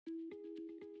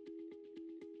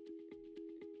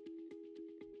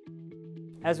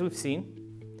As we've seen,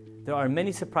 there are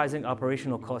many surprising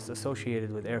operational costs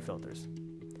associated with air filters.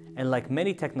 And like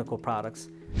many technical products,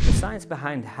 the science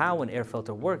behind how an air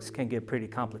filter works can get pretty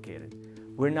complicated.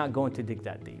 We're not going to dig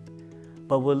that deep.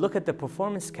 But we'll look at the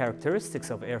performance characteristics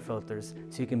of air filters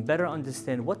so you can better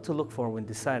understand what to look for when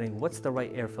deciding what's the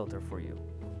right air filter for you.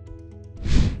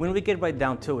 When we get right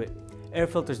down to it, air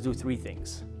filters do three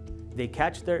things. They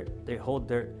catch dirt, they hold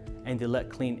dirt, and they let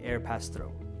clean air pass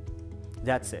through.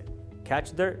 That's it.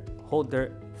 Catch dirt, hold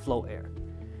dirt, flow air.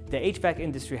 The HVAC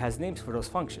industry has names for those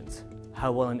functions.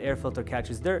 How well an air filter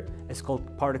catches dirt is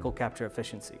called particle capture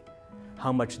efficiency.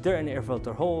 How much dirt an air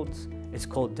filter holds is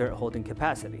called dirt holding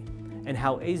capacity. And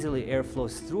how easily air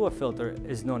flows through a filter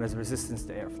is known as resistance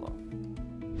to airflow.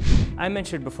 I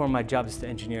mentioned before my job is to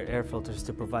engineer air filters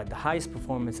to provide the highest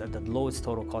performance at the lowest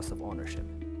total cost of ownership.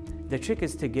 The trick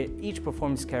is to get each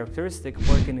performance characteristic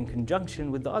working in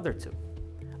conjunction with the other two.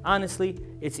 Honestly,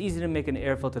 it's easy to make an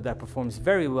air filter that performs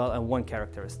very well at one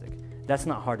characteristic. That's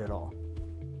not hard at all.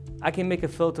 I can make a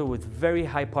filter with very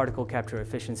high particle capture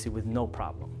efficiency with no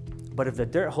problem. But if the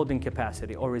dirt holding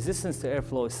capacity or resistance to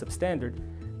airflow is substandard,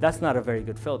 that's not a very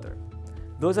good filter.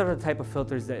 Those are the type of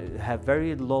filters that have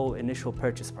very low initial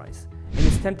purchase price. And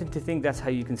it's tempting to think that's how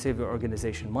you can save your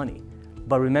organization money.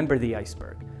 But remember the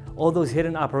iceberg. All those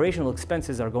hidden operational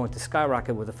expenses are going to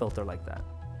skyrocket with a filter like that.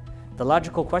 The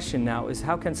logical question now is,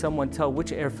 how can someone tell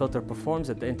which air filter performs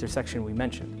at the intersection we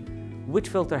mentioned? Which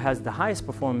filter has the highest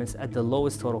performance at the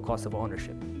lowest total cost of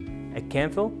ownership? At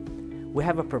Camfil, we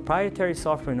have a proprietary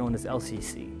software known as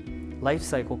LCC, Life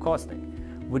Cycle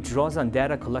Costing, which draws on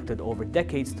data collected over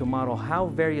decades to model how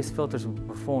various filters will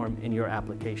perform in your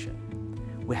application.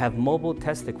 We have mobile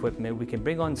test equipment we can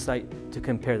bring on site to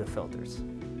compare the filters.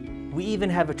 We even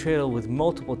have a trailer with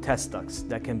multiple test ducts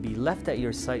that can be left at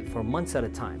your site for months at a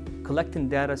time, collecting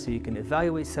data so you can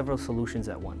evaluate several solutions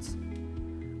at once.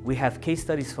 We have case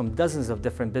studies from dozens of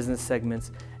different business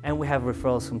segments, and we have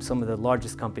referrals from some of the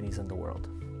largest companies in the world.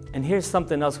 And here's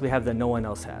something else we have that no one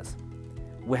else has.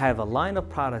 We have a line of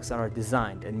products that are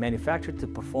designed and manufactured to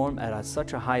perform at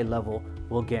such a high level,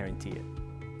 we'll guarantee it.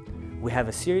 We have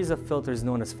a series of filters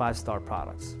known as 5-star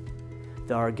products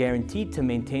that are guaranteed to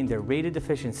maintain their rated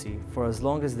efficiency for as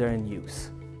long as they're in use,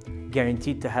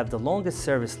 guaranteed to have the longest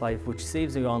service life, which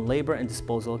saves you on labor and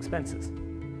disposal expenses,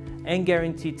 and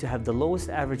guaranteed to have the lowest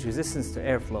average resistance to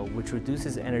airflow, which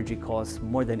reduces energy costs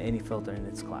more than any filter in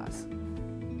its class.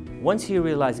 Once you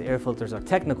realize air filters are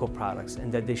technical products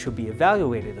and that they should be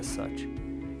evaluated as such,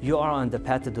 you are on the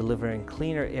path to delivering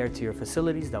cleaner air to your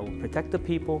facilities that will protect the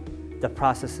people, the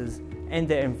processes, and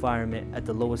the environment at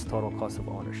the lowest total cost of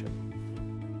ownership.